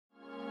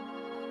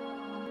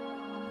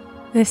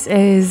This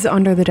is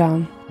Under the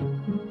Dome.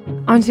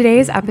 On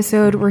today's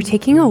episode, we're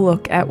taking a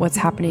look at what's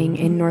happening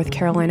in North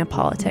Carolina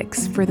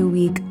politics for the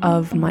week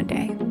of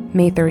Monday,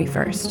 May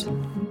 31st.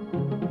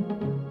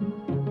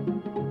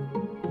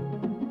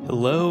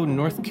 Hello,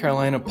 North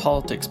Carolina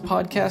politics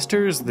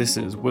podcasters. This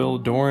is Will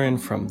Doran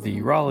from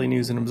the Raleigh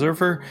News and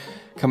Observer,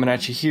 coming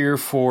at you here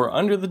for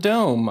Under the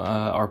Dome,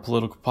 our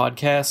political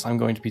podcast. I'm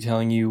going to be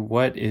telling you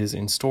what is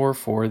in store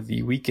for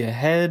the week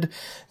ahead,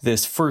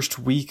 this first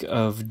week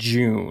of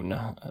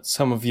June.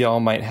 Some of y'all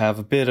might have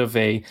a bit of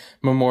a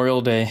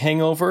Memorial Day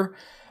hangover,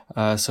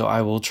 so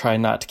I will try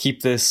not to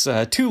keep this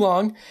too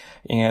long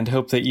and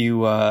hope that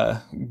you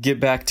get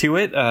back to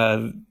it.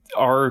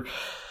 Our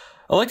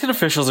elected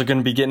officials are going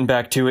to be getting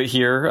back to it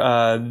here.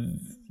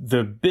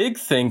 The big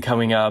thing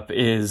coming up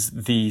is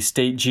the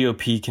state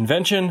GOP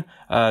convention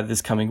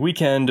this coming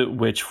weekend,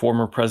 which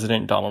former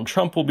President Donald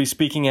Trump will be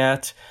speaking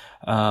at.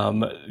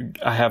 I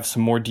have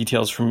some more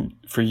details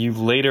for you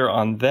later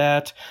on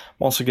that.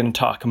 I'm also going to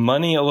talk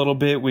money a little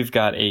bit. We've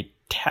got a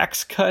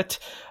tax cut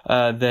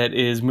that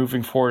is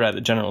moving forward at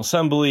the General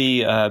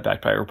Assembly,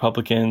 backed by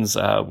Republicans,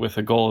 with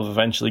a goal of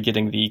eventually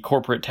getting the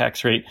corporate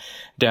tax rate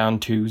down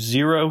to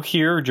 0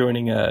 here,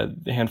 joining a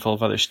handful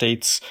of other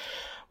states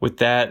with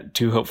that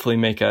to hopefully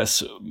make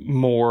us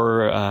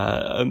more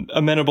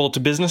amenable to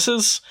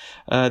businesses,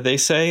 they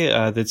say.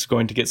 That's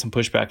going to get some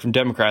pushback from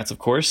Democrats, of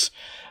course.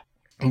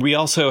 We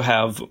also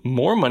have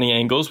more money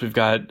angles. We've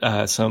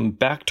got some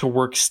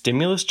back-to-work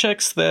stimulus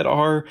checks that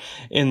are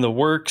in the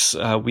works.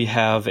 We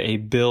have a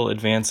bill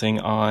advancing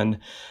on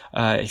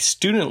a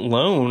student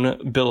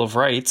loan bill of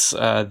rights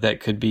that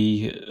could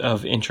be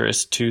of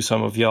interest to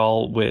some of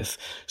y'all with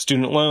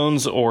student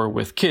loans or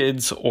with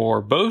kids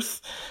or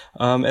both.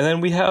 And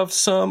then we have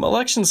some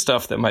election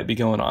stuff that might be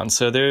going on.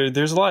 So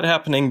there's a lot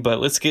happening, but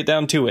let's get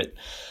down to it.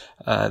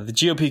 The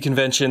GOP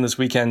convention this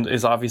weekend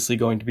is obviously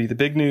going to be the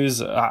big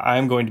news.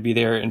 I'm going to be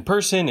there in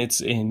person.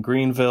 It's in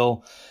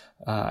Greenville.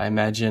 I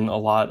imagine a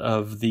lot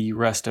of the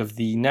rest of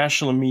the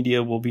national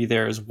media will be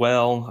there as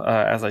well.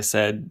 As I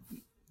said,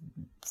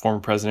 former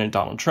President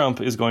Donald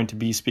Trump is going to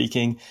be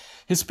speaking.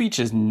 His speech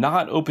is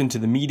not open to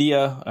the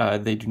media.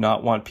 They do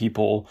not want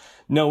people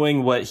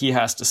knowing what he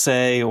has to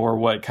say or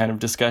what kind of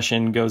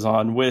discussion goes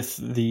on with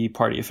the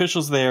party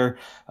officials there.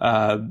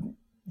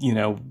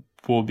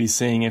 We'll be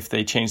seeing if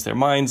they change their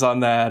minds on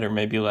that or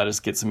maybe let us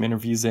get some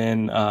interviews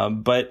in.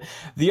 But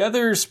the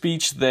other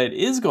speech that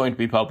is going to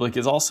be public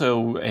is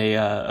also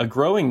a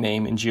growing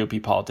name in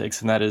GOP politics,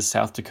 and that is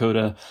South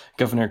Dakota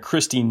Governor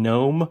Kristi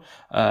Noem.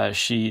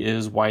 She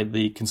is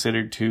widely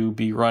considered to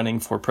be running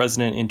for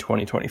president in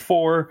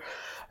 2024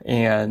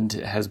 and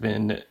has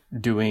been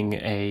doing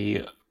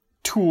a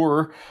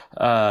tour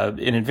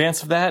in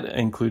advance of that,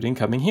 including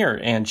coming here.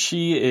 And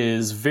she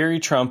is very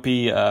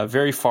Trumpy,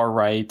 very far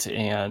right,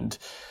 and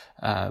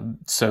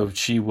so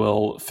she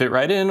will fit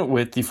right in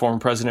with the former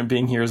president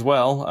being here as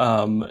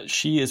well.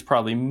 She is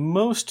probably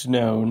most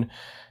known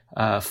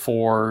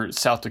for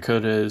South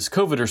Dakota's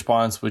COVID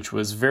response, which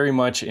was very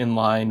much in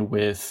line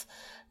with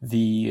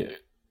the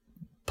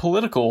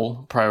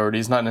political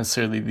priorities, not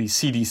necessarily the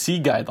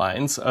CDC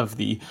guidelines of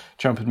the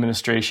Trump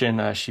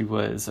administration. She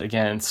was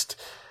against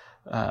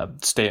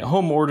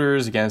stay-at-home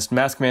orders, against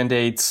mask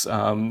mandates,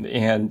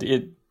 and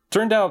it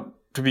turned out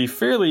to be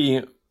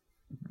fairly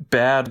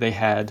bad. They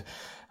had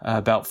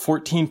about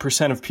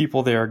 14% of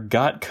people there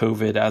got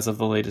COVID as of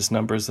the latest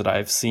numbers that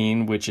I've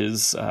seen, which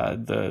is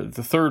the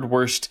third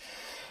worst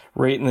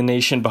rate in the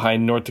nation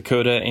behind North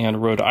Dakota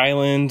and Rhode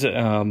Island.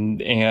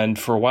 And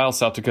for a while,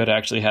 South Dakota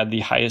actually had the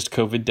highest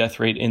COVID death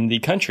rate in the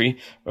country.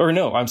 Or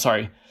no, I'm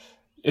sorry,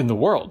 in the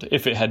world.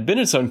 If it had been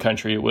its own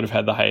country, it would have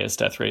had the highest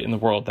death rate in the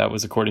world. That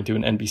was according to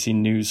an NBC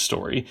News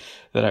story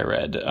that I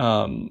read.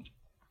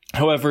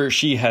 However,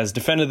 she has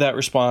defended that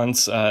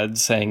response,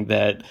 saying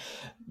that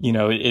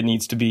it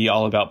needs to be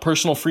all about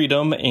personal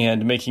freedom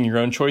and making your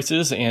own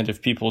choices. And if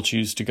people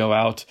choose to go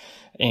out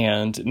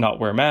and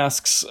not wear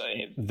masks,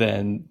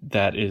 then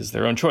that is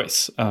their own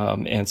choice.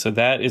 And so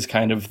that is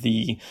kind of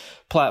the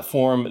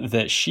platform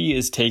that she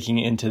is taking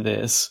into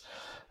this.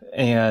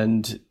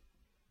 And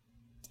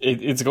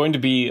it's going to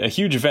be a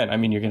huge event. I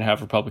mean, you're going to have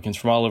Republicans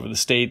from all over the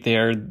state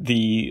there.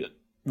 The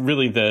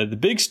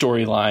big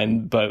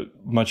storyline,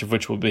 but much of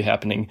which will be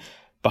happening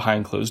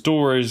behind closed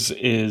doors,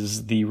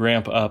 is the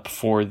ramp up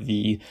for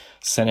the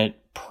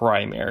Senate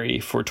primary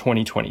for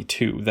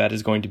 2022. That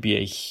is going to be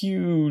a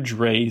huge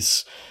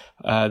race.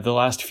 The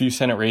last few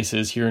Senate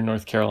races here in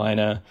North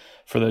Carolina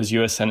for those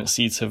U.S. Senate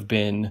seats have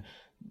been,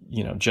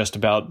 just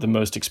about the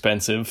most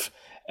expensive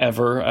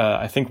ever.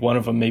 I think one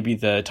of them, maybe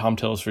the Thom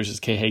Tillis versus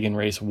Kay Hagan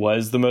race,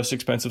 was the most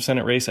expensive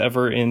Senate race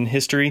ever in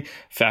history.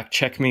 Fact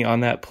check me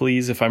on that,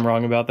 please, if I'm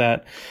wrong about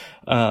that.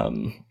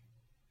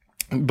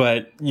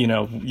 But,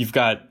 you've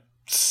got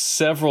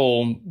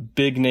several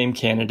big name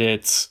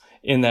candidates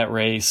in that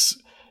race.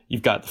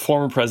 You've got the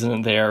former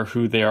president there,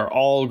 who they are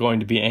all going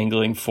to be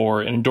angling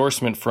for an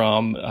endorsement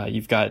from.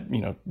 You've got,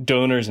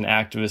 donors and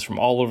activists from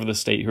all over the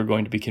state who are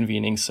going to be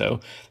convening.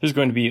 So there's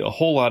going to be a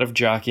whole lot of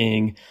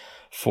jockeying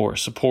for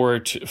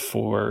support,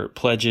 for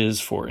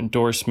pledges, for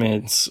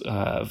endorsements,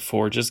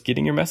 for just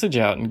getting your message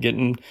out and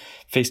getting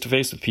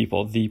face-to-face with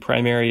people. The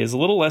primary is a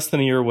little less than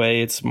a year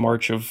away. It's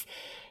March of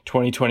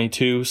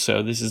 2022,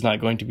 so this is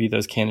not going to be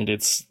those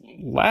candidates'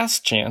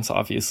 last chance,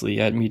 obviously,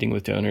 at meeting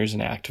with donors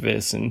and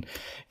activists and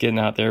getting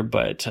out there,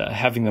 but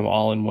having them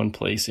all in one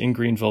place in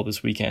Greenville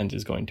this weekend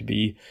is going to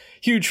be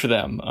huge for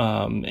them.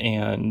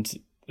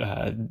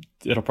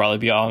 It'll probably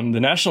be on the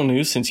national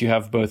news since you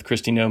have both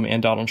Kristi Noem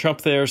and Donald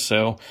Trump there.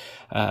 So,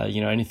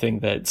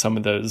 anything that some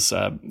of those,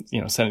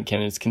 Senate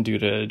candidates can do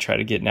to try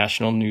to get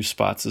national news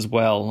spots as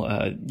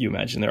well, you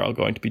imagine they're all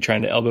going to be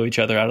trying to elbow each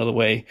other out of the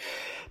way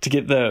to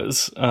get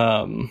those.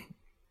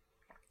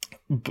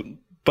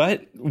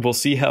 But we'll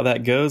see how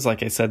that goes.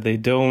 Like I said,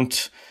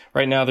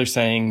 right now they're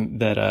saying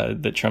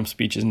that Trump's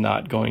speech is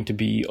not going to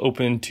be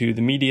open to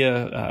the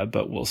media,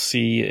 but we'll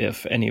see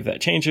if any of that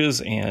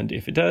changes. And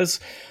if it does,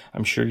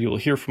 I'm sure you'll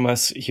hear from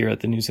us here at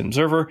the News and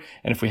Observer.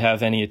 And if we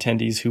have any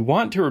attendees who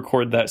want to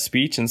record that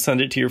speech and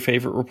send it to your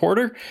favorite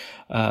reporter,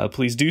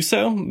 please do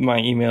so. My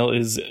email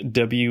is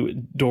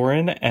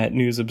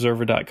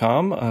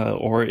wdoran@newsobserver.com.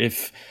 Or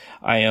if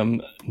I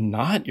am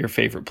not your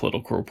favorite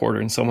political reporter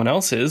and someone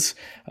else is,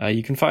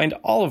 you can find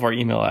all of our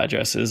email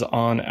addresses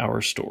on our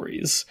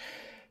stories.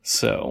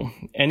 So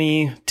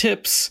any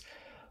tips,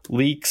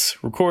 leaks,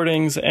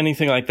 recordings,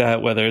 anything like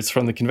that, whether it's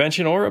from the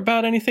convention or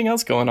about anything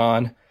else going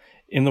on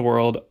in the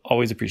world,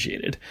 always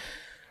appreciated.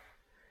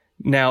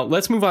 Now,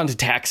 let's move on to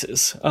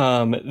taxes.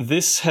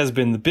 This has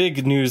been the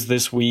big news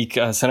this week.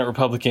 Senate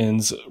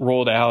Republicans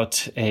rolled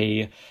out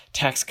a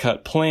tax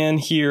cut plan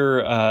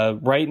here.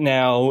 Right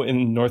now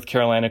in North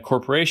Carolina,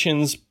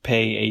 corporations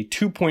pay a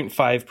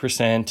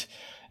 2.5%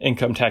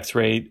 income tax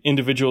rate.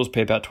 Individuals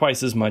pay about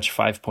twice as much,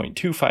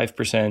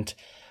 5.25%.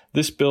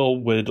 This bill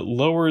would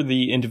lower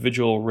the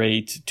individual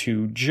rate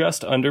to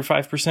just under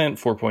 5%,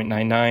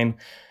 4.99%,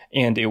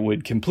 and it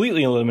would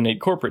completely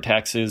eliminate corporate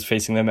taxes,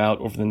 phasing them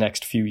out over the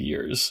next few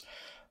years.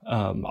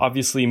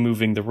 Obviously,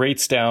 moving the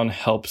rates down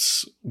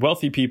helps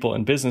wealthy people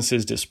and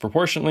businesses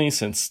disproportionately,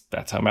 since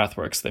that's how math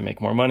works. They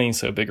make more money,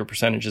 so bigger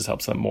percentages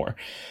helps them more.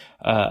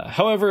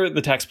 However,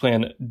 the tax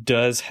plan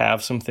does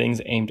have some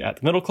things aimed at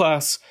the middle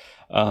class.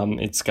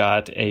 It's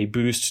got a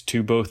boost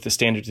to both the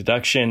standard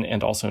deduction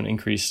and also an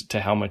increase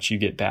to how much you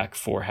get back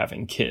for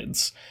having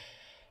kids.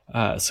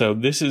 So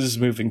this is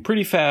moving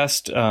pretty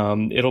fast.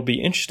 It'll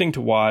be interesting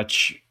to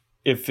watch.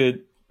 If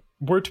it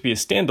were to be a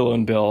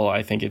standalone bill,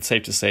 I think it's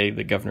safe to say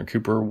that Governor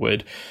Cooper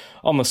would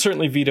almost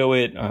certainly veto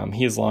it.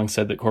 He has long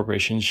said that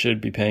corporations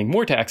should be paying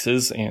more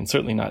taxes and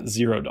certainly not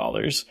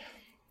 $0.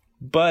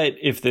 But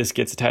if this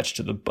gets attached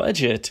to the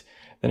budget,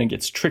 then it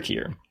gets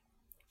trickier.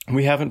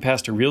 We haven't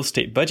passed a real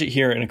estate budget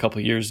here in a couple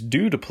of years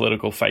due to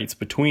political fights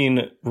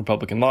between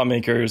Republican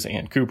lawmakers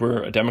and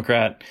Cooper, a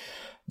Democrat.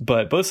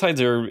 But both sides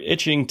are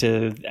itching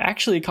to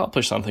actually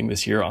accomplish something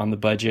this year on the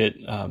budget.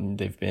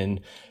 They've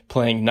been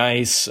playing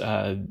nice.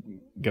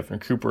 Governor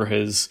Cooper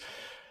has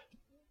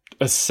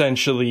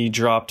essentially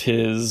dropped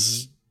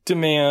his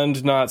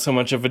demand, not so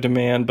much of a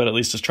demand, but at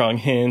least a strong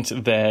hint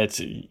that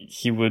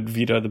he would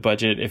veto the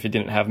budget if it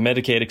didn't have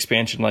Medicaid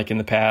expansion like in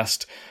the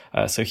past.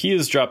 So he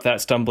has dropped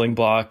that stumbling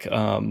block.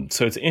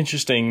 So it's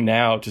interesting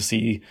now to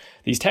see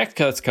these tax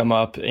cuts come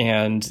up,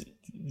 and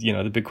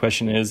the big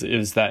question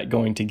is that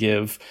going to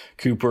give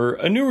Cooper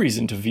a new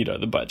reason to veto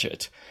the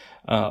budget?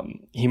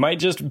 He might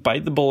just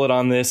bite the bullet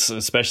on this,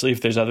 especially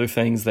if there's other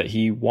things that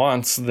he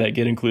wants that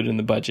get included in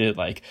the budget,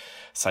 like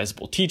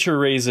sizable teacher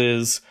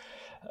raises.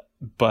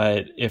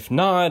 But if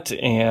not,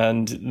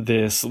 and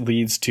this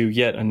leads to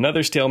yet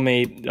another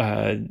stalemate,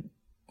 we're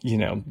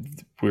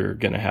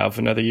going to have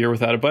another year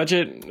without a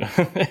budget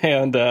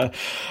and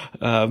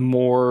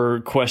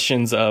more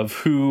questions of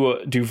who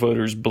do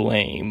voters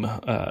blame,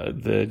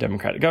 the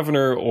Democratic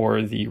governor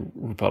or the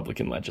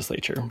Republican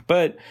legislature.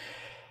 But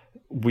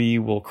we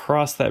will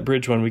cross that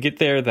bridge when we get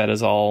there. That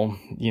is all,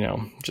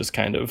 just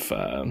kind of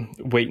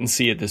wait and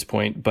see at this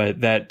point.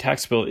 But that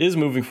tax bill is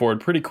moving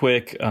forward pretty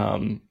quick.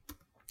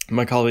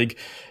 My colleague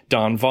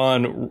Don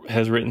Vaughn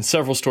has written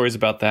several stories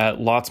about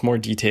that, lots more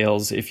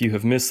details. If you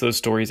have missed those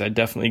stories, I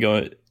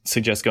definitely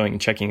suggest going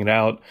and checking it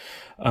out.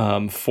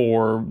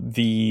 For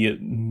the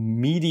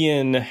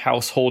median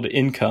household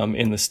income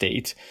in the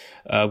state,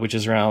 which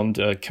is around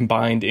a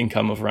combined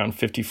income of around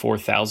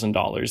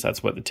 $54,000.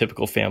 That's what the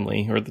typical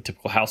family or the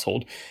typical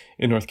household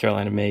in North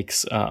Carolina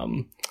makes.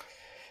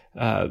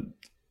 A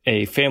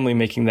family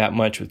making that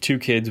much with two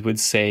kids would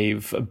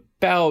save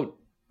about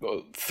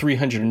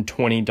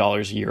 $320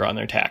 a year on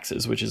their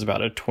taxes, which is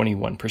about a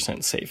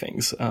 21%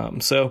 savings.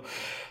 So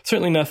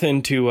certainly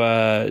nothing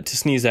to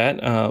sneeze at.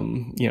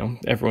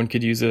 Everyone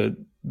could use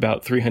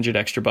about 300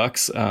 extra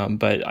bucks.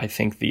 But I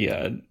think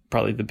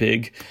probably the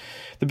big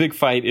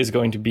fight is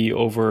going to be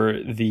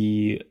over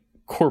the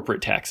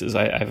corporate taxes.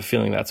 I have a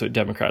feeling that's what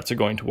Democrats are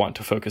going to want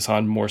to focus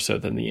on more so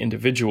than the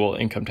individual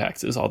income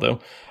taxes. Although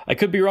I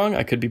could be wrong.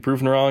 I could be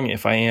proven wrong.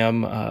 If I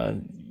am,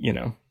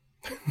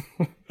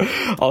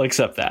 I'll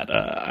accept that.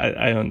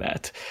 I own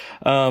that.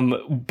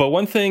 But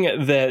one thing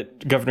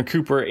that Governor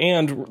Cooper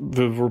and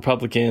the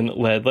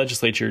Republican-led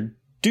legislature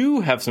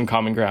do have some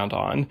common ground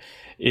on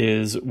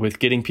is with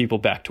getting people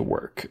back to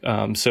work.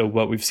 So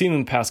what we've seen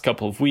in the past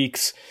couple of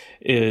weeks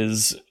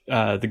is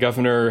the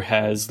governor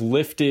has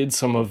lifted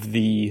some of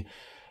the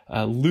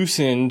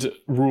loosened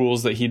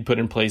rules that he'd put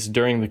in place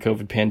during the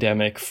COVID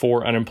pandemic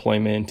for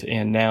unemployment.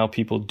 And now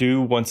people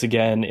do, once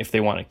again, if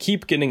they want to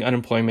keep getting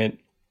unemployment,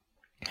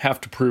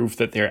 have to prove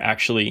that they're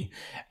actually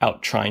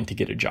out trying to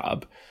get a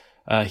job.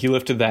 He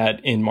lifted that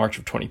in March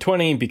of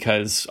 2020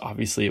 because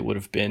obviously it would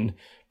have been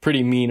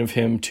pretty mean of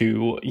him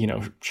to,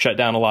 shut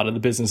down a lot of the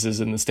businesses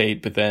in the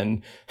state, but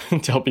then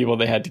tell people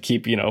they had to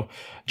keep,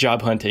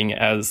 job hunting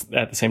at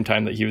the same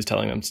time that he was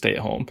telling them to stay at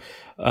home.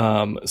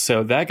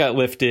 So that got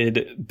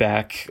lifted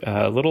back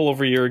a little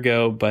over a year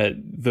ago, but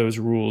those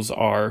rules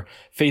are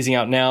phasing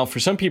out now. For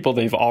some people,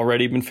 they've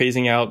already been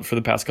phasing out for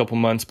the past couple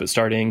months, but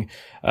starting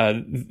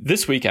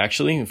this week,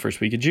 actually, the first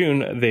week of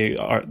June,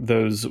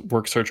 those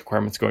work search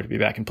requirements are going to be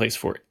back in place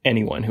for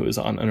anyone who is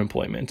on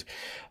unemployment.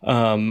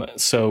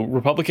 So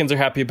Republicans are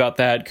happy about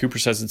that. Cooper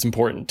says it's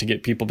important to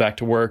get people back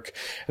to work.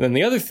 And then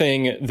the other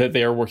thing that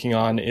they are working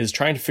on is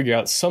trying to figure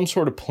out some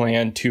sort of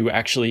plan to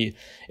actually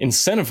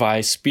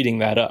incentivize speeding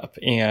that up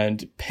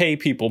and pay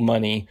people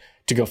money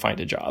to go find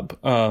a job.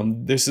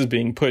 This is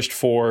being pushed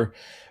for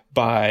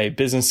by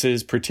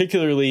businesses,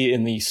 particularly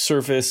in the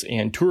service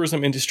and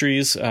tourism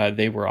industries.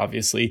 They were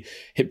obviously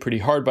hit pretty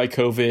hard by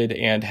COVID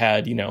and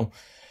had,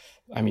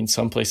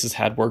 some places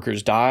had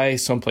workers die.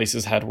 Some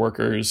places had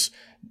workers,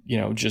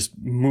 just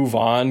move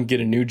on, get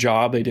a new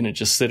job. They didn't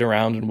just sit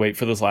around and wait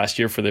for this last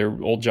year for their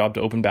old job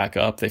to open back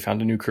up. They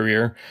found a new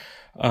career.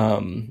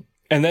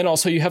 And then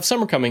also you have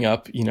summer coming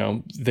up,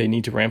 they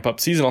need to ramp up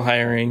seasonal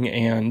hiring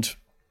and,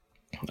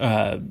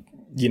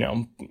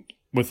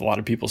 with a lot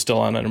of people still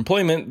on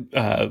unemployment,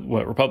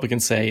 what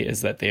Republicans say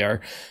is that they are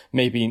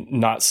maybe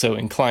not so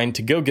inclined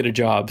to go get a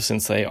job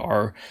since they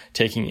are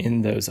taking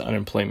in those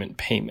unemployment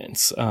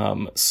payments.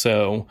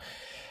 So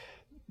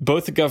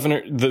both the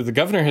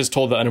governor has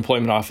told the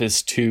unemployment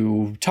office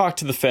to talk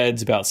to the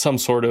feds about some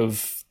sort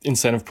of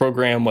incentive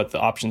program, what the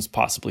options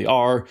possibly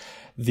are.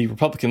 The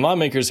Republican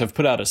lawmakers have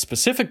put out a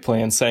specific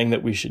plan saying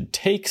that we should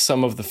take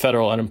some of the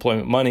federal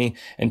unemployment money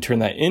and turn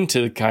that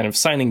into kind of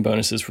signing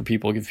bonuses for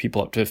people, give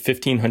people up to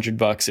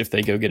 $1,500 if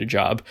they go get a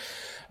job.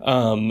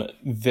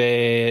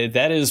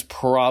 That is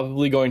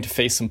probably going to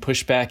face some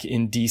pushback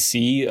in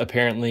DC.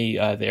 Apparently,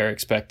 they are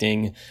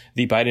expecting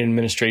the Biden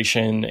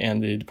administration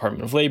and the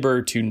Department of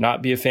Labor to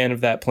not be a fan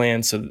of that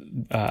plan. So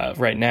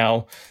right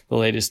now, the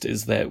latest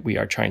is that we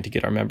are trying to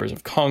get our members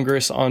of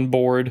Congress on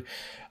board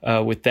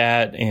with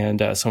that.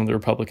 And some of the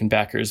Republican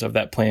backers of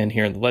that plan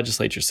here in the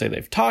legislature say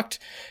they've talked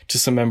to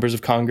some members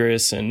of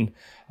Congress and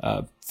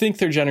think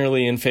they're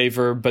generally in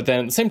favor. But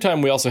then at the same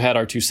time, we also had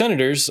our two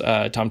senators,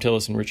 Thom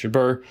Tillis and Richard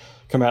Burr,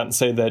 come out and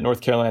say that North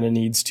Carolina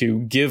needs to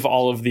give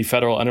all of the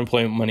federal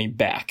unemployment money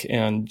back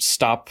and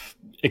stop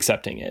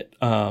accepting it.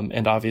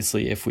 And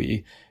obviously, if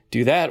we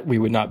do that, we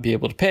would not be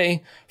able to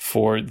pay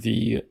for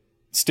the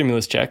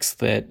stimulus checks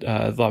that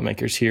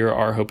lawmakers here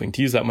are hoping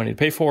to use that money to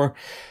pay for.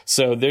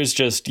 So there's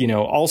just,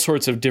 all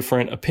sorts of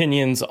different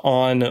opinions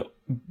on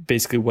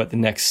basically what the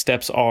next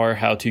steps are,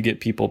 how to get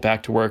people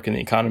back to work and the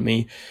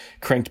economy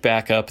cranked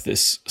back up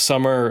this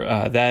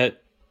summer.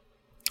 That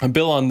a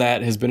bill on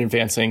that has been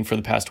advancing for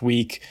the past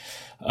week.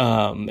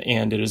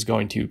 And it is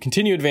going to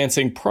continue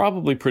advancing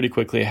probably pretty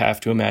quickly, I have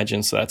to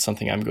imagine. So that's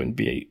something I'm going to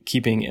be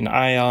keeping an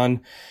eye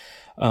on.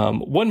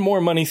 One more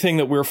money thing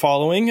that we're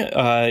following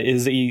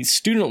is a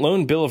student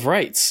loan bill of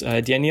rights.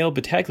 Danielle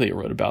Battaglia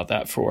wrote about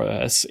that for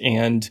us.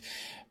 And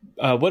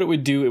what it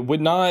would do, it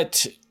would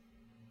not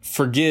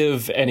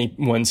forgive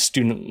anyone's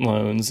student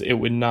loans. It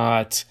would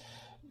not,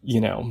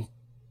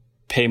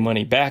 pay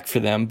money back for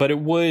them, but it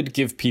would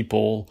give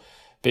people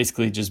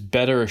basically just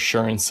better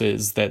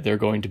assurances that they're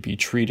going to be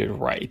treated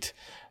right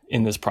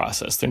in this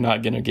process. They're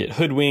not going to get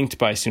hoodwinked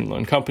by student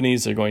loan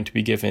companies. They're going to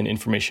be given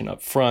information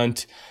up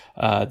front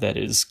that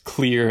is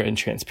clear and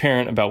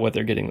transparent about what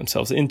they're getting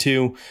themselves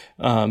into.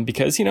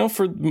 Because,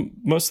 for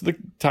most of the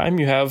time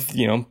you have,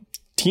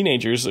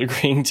 teenagers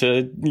agreeing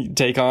to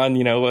take on,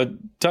 a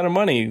ton of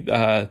money.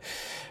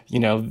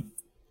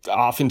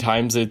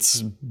 Oftentimes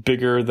it's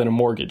bigger than a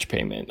mortgage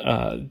payment.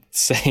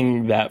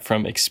 Saying that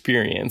from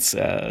experience,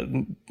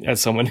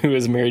 as someone who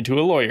is married to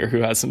a lawyer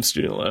who has some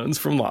student loans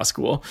from law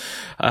school,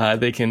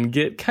 they can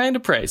get kind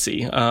of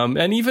pricey.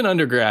 And even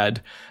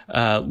undergrad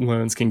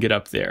loans can get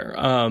up there.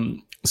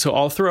 So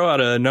I'll throw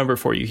out a number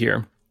for you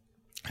here.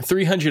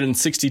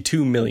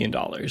 $362 million.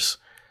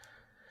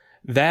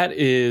 That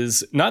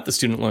is not the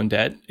student loan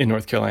debt in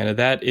North Carolina.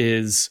 That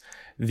is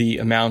the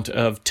amount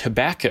of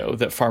tobacco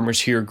that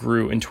farmers here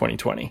grew in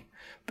 2020.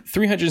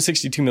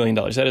 $362 million.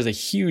 That is a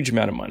huge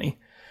amount of money.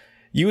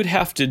 You would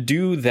have to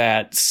do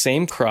that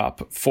same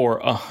crop for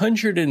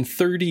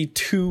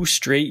 132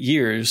 straight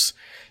years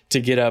to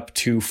get up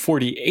to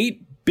 $48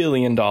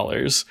 billion,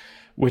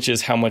 which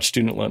is how much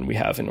student loan we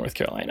have in North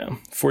Carolina.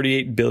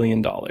 $48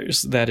 billion.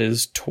 That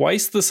is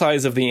twice the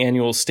size of the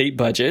annual state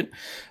budget,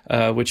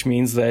 which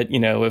means that,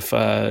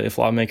 if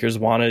lawmakers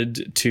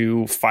wanted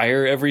to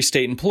fire every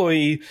state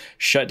employee,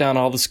 shut down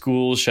all the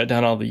schools, shut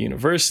down all the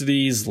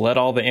universities, let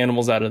all the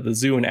animals out of the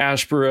zoo in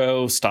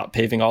Asheboro, stop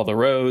paving all the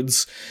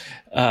roads,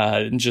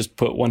 and just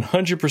put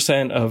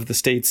 100% of the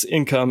state's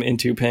income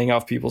into paying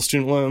off people's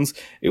student loans,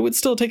 it would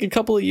still take a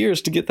couple of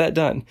years to get that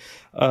done.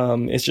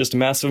 It's just a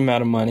massive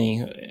amount of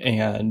money,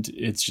 and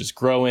it's just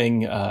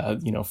growing,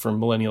 for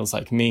millennials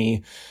like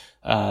me.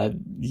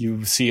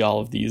 You see all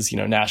of these,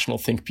 national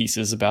think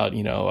pieces about,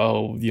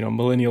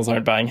 millennials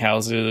aren't buying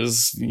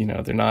houses,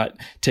 they're not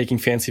taking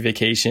fancy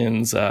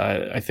vacations.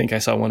 I think I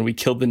saw one, we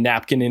killed the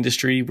napkin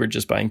industry. We're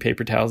just buying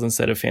paper towels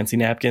instead of fancy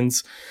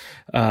napkins.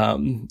 Not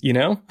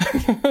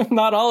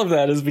all of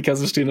that is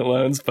because of student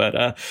loans,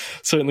 but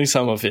certainly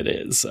some of it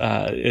is.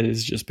 It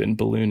has just been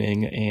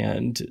ballooning,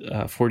 and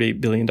 $48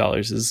 billion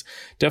is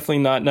definitely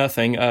not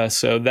nothing.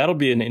 So that'll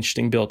be an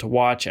interesting bill to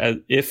watch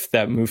if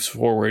that moves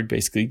forward,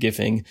 basically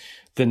giving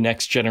the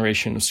next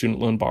generation of student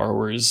loan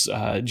borrowers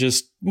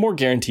just more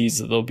guarantees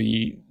that they'll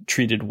be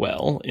treated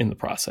well in the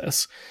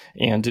process,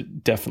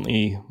 and have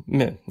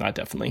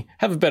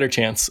a better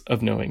chance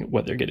of knowing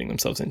what they're getting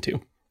themselves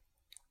into.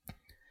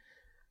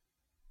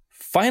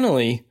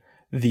 Finally,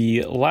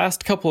 the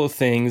last couple of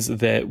things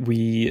that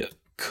we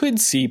could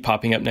see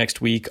popping up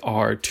next week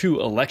are two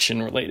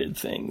election-related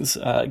things,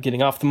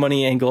 getting off the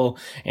money angle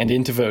and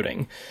into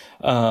voting.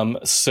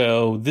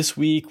 So this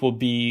week will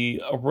be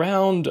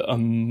around a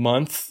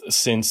month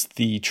since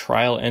the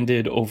trial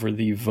ended over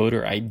the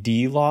voter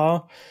ID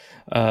law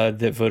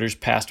that voters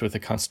passed with a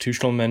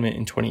constitutional amendment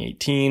in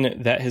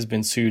 2018. That has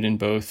been sued in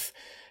both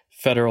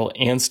federal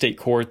and state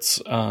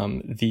courts.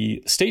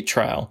 The state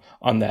trial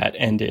on that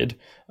ended,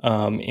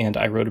 and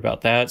I wrote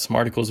about that, some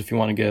articles. If you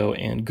want to go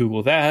and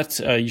Google that,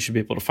 you should be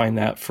able to find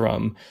that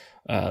from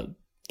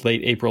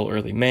late April,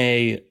 early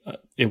May.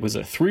 It was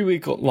a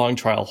 3-week long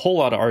trial, whole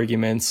lot of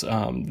arguments.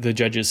 The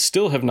judges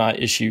still have not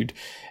issued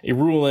a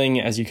ruling,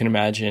 as you can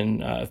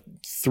imagine.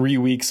 3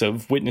 weeks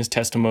of witness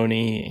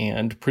testimony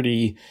and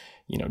pretty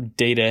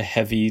data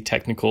heavy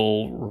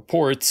technical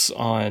reports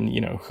on,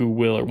 who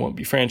will or won't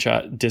be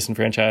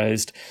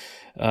disenfranchised,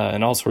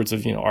 and all sorts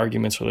of,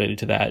 arguments related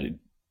to that. It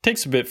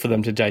takes a bit for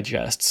them to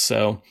digest.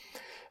 So,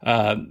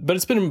 but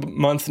it's been a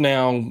month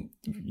now.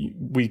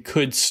 We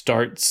could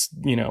start,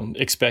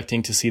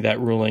 expecting to see that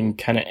ruling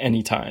kind of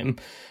anytime.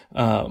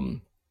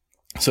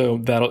 So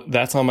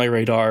that's on my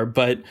radar,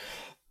 but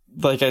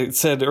like I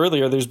said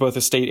earlier, there's both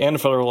a state and a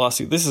federal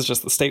lawsuit. This is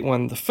just the state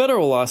one. The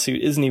federal lawsuit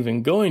isn't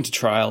even going to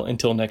trial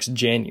until next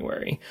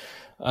January.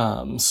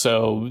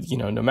 So,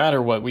 no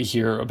matter what we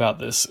hear about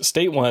this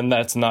state one,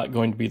 that's not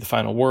going to be the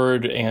final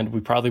word. And we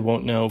probably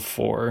won't know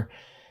for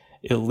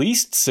at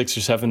least 6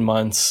 or 7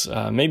 months,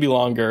 maybe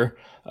longer,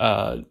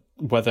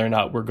 whether or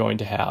not we're going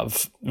to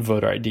have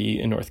voter ID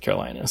in North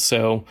Carolina.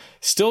 So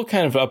still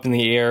kind of up in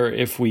the air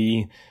if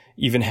we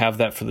even have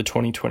that for the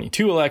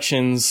 2022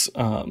 elections,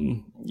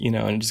 and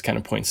it just kind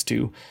of points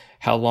to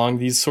how long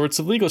these sorts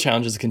of legal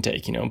challenges can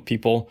take.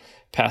 People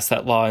passed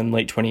that law in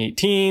late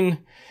 2018.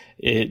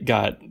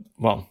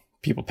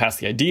 People passed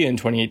the idea in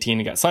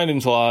 2018. It got signed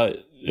into law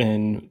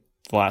in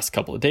the last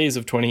couple of days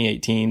of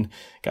 2018,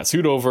 got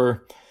sued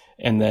over,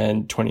 and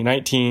then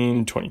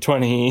 2019,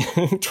 2020,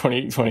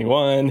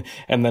 2021,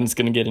 and then it's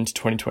going to get into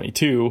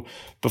 2022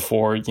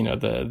 before,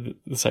 the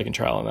second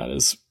trial on that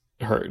is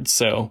heard.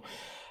 So,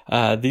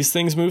 these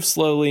things move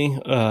slowly,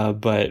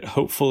 but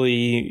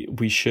hopefully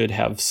we should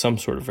have some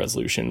sort of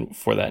resolution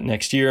for that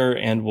next year,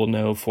 and we'll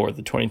know for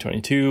the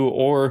 2022,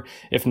 or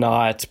if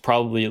not,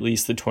 probably at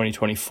least the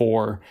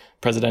 2024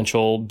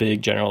 presidential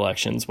big general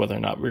elections, whether or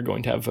not we're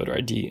going to have voter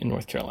ID in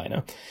North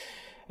Carolina.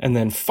 And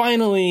then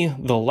finally,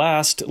 the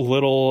last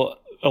little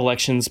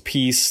elections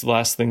piece, the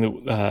last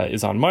thing that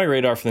is on my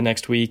radar for the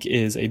next week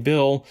is a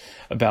bill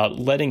about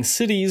letting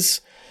cities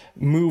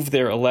move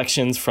their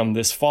elections from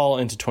this fall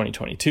into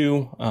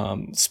 2022.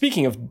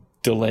 Speaking of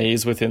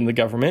delays within the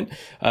government,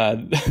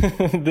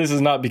 this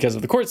is not because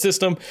of the court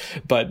system,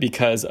 but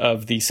because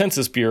of the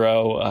Census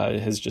Bureau.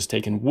 It has just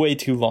taken way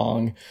too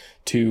long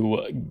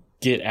to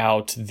get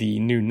out the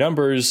new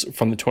numbers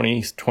from the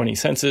 2020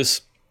 census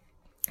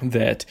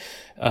that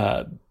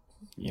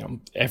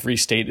every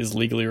state is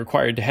legally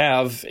required to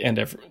have, and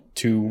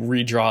to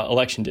redraw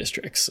election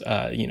districts.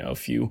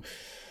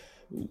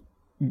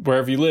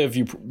 Wherever you live,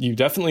 you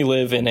definitely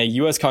live in a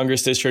U.S.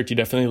 Congress district. You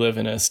definitely live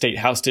in a state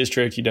House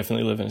district. You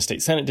definitely live in a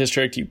state Senate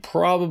district. You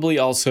probably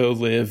also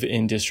live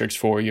in districts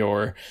for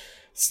your,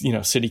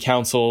 city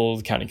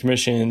council, county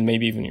commission,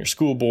 maybe even your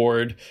school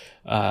board,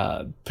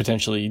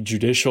 potentially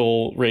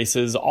judicial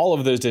races. All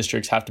of those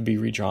districts have to be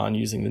redrawn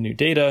using the new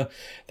data.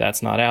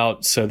 That's not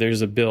out. So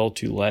there's a bill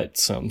to let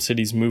some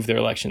cities move their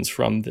elections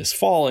from this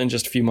fall in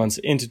just a few months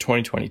into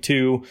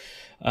 2022.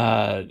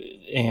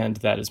 And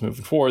that is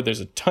moving forward.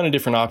 There's a ton of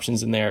different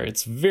options in there.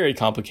 It's very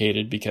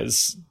complicated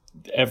because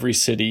every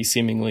city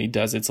seemingly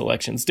does its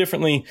elections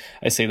differently.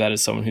 I say that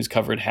as someone who's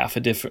covered half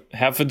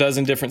a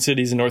dozen different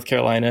cities in North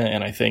Carolina,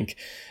 and I think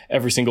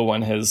every single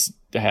one has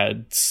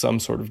had some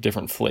sort of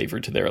different flavor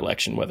to their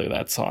election, whether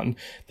that's on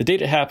the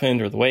date it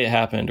happened or the way it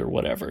happened or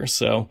whatever.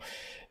 So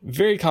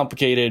very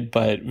complicated,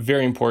 but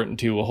very important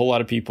to a whole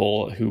lot of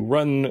people who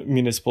run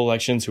municipal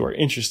elections, who are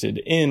interested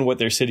in what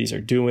their cities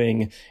are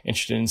doing,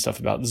 interested in stuff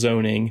about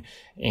zoning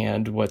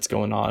and what's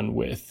going on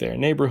with their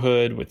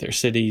neighborhood, with their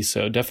city.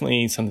 So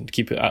definitely something to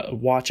keep a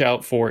watch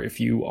out for if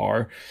you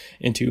are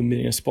into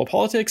municipal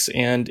politics.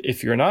 And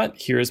if you're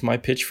not, here's my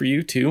pitch for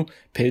you to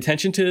pay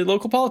attention to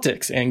local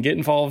politics and get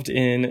involved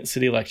in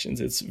city elections.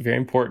 It's very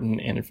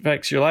important and it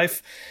affects your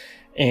life.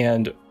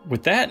 And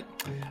with that,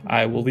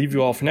 I will leave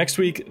you all for next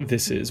week.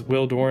 This is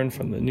Will Doran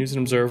from the News and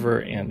Observer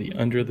and the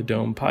Under the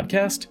Dome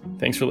podcast.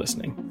 Thanks for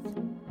listening.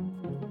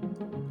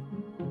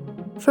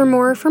 For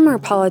more from our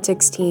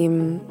politics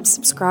team,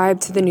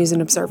 subscribe to the News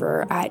and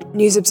Observer at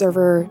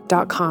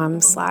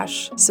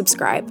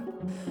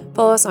newsobserver.com/subscribe.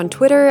 Follow us on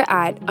Twitter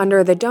at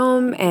Under the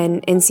Dome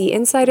and NC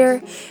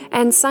Insider,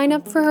 and sign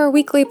up for our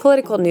weekly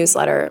political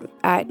newsletter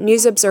at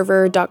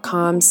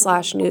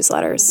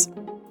newsobserver.com/newsletters.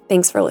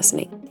 Thanks for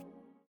listening.